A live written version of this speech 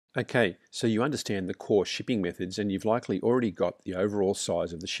Okay, so you understand the core shipping methods and you've likely already got the overall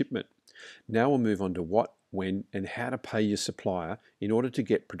size of the shipment. Now we'll move on to what, when, and how to pay your supplier in order to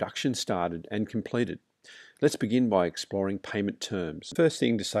get production started and completed. Let's begin by exploring payment terms. The first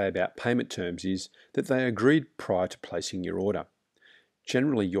thing to say about payment terms is that they are agreed prior to placing your order.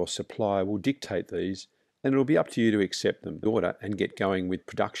 Generally, your supplier will dictate these, and it'll be up to you to accept them. Order and get going with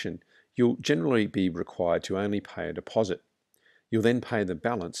production. You'll generally be required to only pay a deposit. You'll then pay the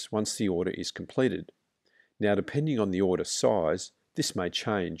balance once the order is completed. Now, depending on the order size, this may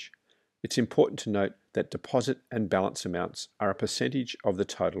change. It's important to note that deposit and balance amounts are a percentage of the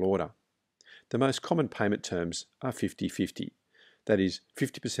total order. The most common payment terms are 50-50. That is,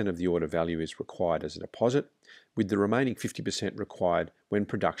 50% of the order value is required as a deposit, with the remaining 50% required when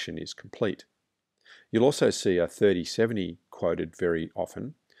production is complete. You'll also see a 30-70 quoted very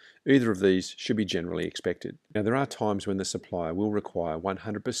often. Either of these should be generally expected. Now, there are times when the supplier will require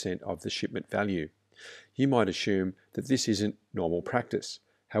 100% of the shipment value. You might assume that this isn't normal practice.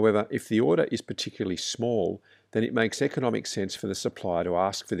 However, if the order is particularly small, then it makes economic sense for the supplier to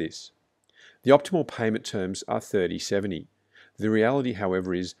ask for this. The optimal payment terms are 30-70. The reality,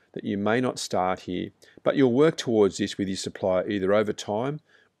 however, is that you may not start here, but you'll work towards this with your supplier either over time,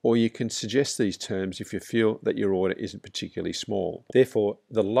 or you can suggest these terms if you feel that your order isn't particularly small. Therefore,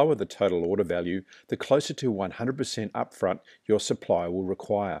 the lower the total order value, the closer to 100% upfront your supplier will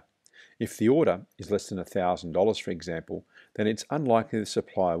require. If the order is less than $1,000, for example, then it's unlikely the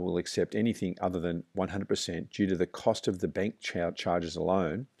supplier will accept anything other than 100% due to the cost of the bank charges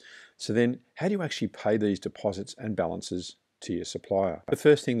alone. So then, how do you actually pay these deposits and balances to your supplier? The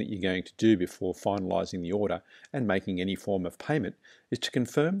first thing that you're going to do before finalising the order and making any form of payment is to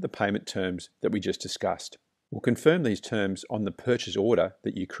confirm the payment terms that we just discussed. We'll confirm these terms on the purchase order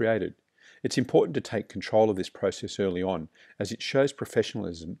that you created. It's important to take control of this process early on, as it shows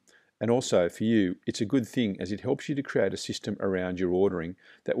professionalism, and also for you, it's a good thing as it helps you to create a system around your ordering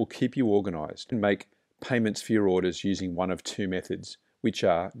that will keep you organised and make payments for your orders using one of two methods, which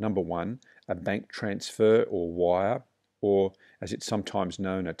are, number one, a bank transfer or wire, or as it's sometimes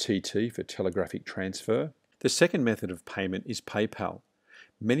known, a TT for telegraphic transfer. The second method of payment is PayPal.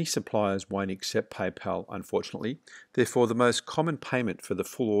 Many suppliers won't accept PayPal, unfortunately. Therefore, the most common payment for the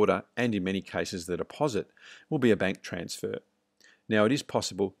full order, and in many cases the deposit, will be a bank transfer. Now, it is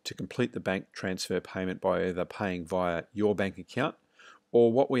possible to complete the bank transfer payment by either paying via your bank account,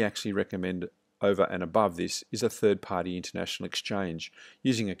 or what we actually recommend over and above this is a third-party international exchange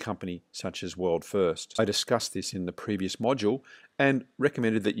using a company such as World First. I discussed this in the previous module and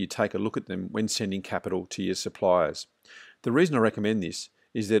recommended that you take a look at them when sending capital to your suppliers. The reason I recommend this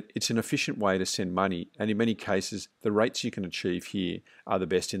is that it's an efficient way to send money, and in many cases the rates you can achieve here are the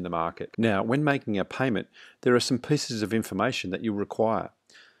best in the market. Now, when making a payment, there are some pieces of information that you'll require.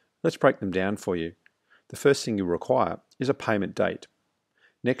 Let's break them down for you. The first thing you'll require is a payment date.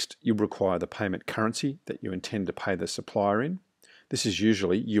 Next, you'll require the payment currency that you intend to pay the supplier in. This is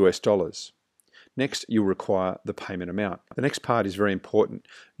usually US dollars. Next, you'll require the payment amount. The next part is very important.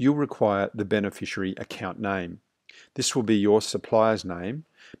 You'll require the beneficiary account name. This will be your supplier's name.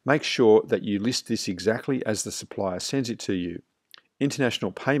 Make sure that you list this exactly as the supplier sends it to you.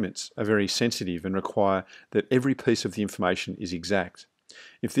 International payments are very sensitive and require that every piece of the information is exact.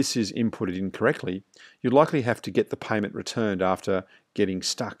 If this is inputted incorrectly, you'll likely have to get the payment returned after getting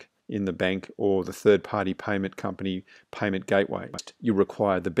stuck in the bank or the third-party payment company payment gateway. You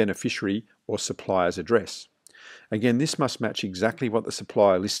require the beneficiary or supplier's address. Again, this must match exactly what the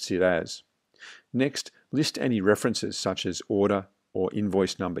supplier lists it as. Next, list any references such as order or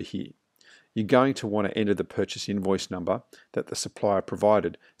invoice number here. You're going to want to enter the purchase invoice number that the supplier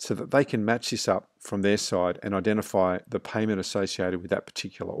provided so that they can match this up from their side and identify the payment associated with that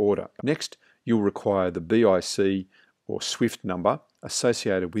particular order. Next, you'll require the BIC or SWIFT number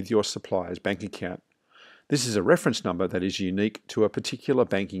associated with your supplier's bank account. This is a reference number that is unique to a particular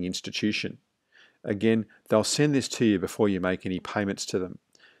banking institution. Again, they'll send this to you before you make any payments to them.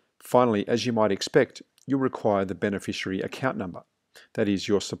 Finally, as you might expect, you'll require the beneficiary account number. That is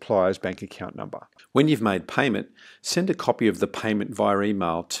your supplier's bank account number. When you've made payment, send a copy of the payment via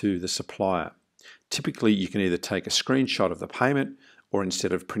email to the supplier. Typically, you can either take a screenshot of the payment, or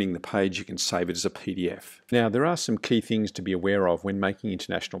instead of printing the page, you can save it as a PDF. Now, there are some key things to be aware of when making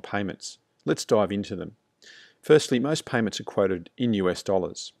international payments. Let's dive into them. Firstly, most payments are quoted in US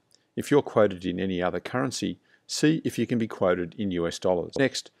dollars. If you're quoted in any other currency, see if you can be quoted in US dollars.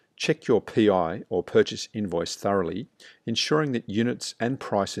 Next, check your PI or purchase invoice thoroughly, ensuring that units and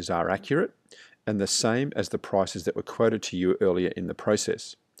prices are accurate and the same as the prices that were quoted to you earlier in the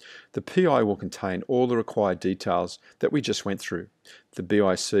process. The PI will contain all the required details that we just went through, the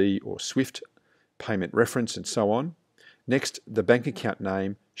BIC or SWIFT, payment reference, and so on. Next, the bank account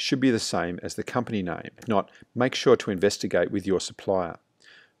name should be the same as the company name. If not, make sure to investigate with your supplier.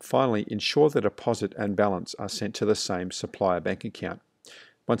 Finally, ensure the deposit and balance are sent to the same supplier bank account.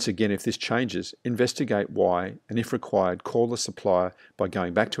 Once again, if this changes, investigate why, and if required, call the supplier by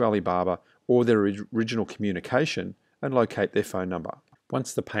going back to Alibaba or their original communication and locate their phone number.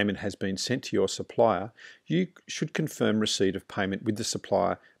 Once the payment has been sent to your supplier, you should confirm receipt of payment with the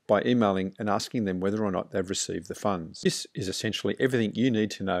supplier by emailing and asking them whether or not they've received the funds. This is essentially everything you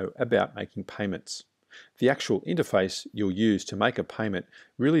need to know about making payments. The actual interface you'll use to make a payment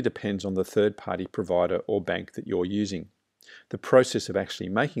really depends on the third-party provider or bank that you're using. The process of actually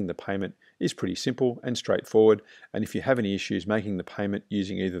making the payment is pretty simple and straightforward, and if you have any issues making the payment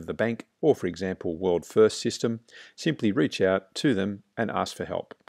using either the bank or, for example, World First system, simply reach out to them and ask for help.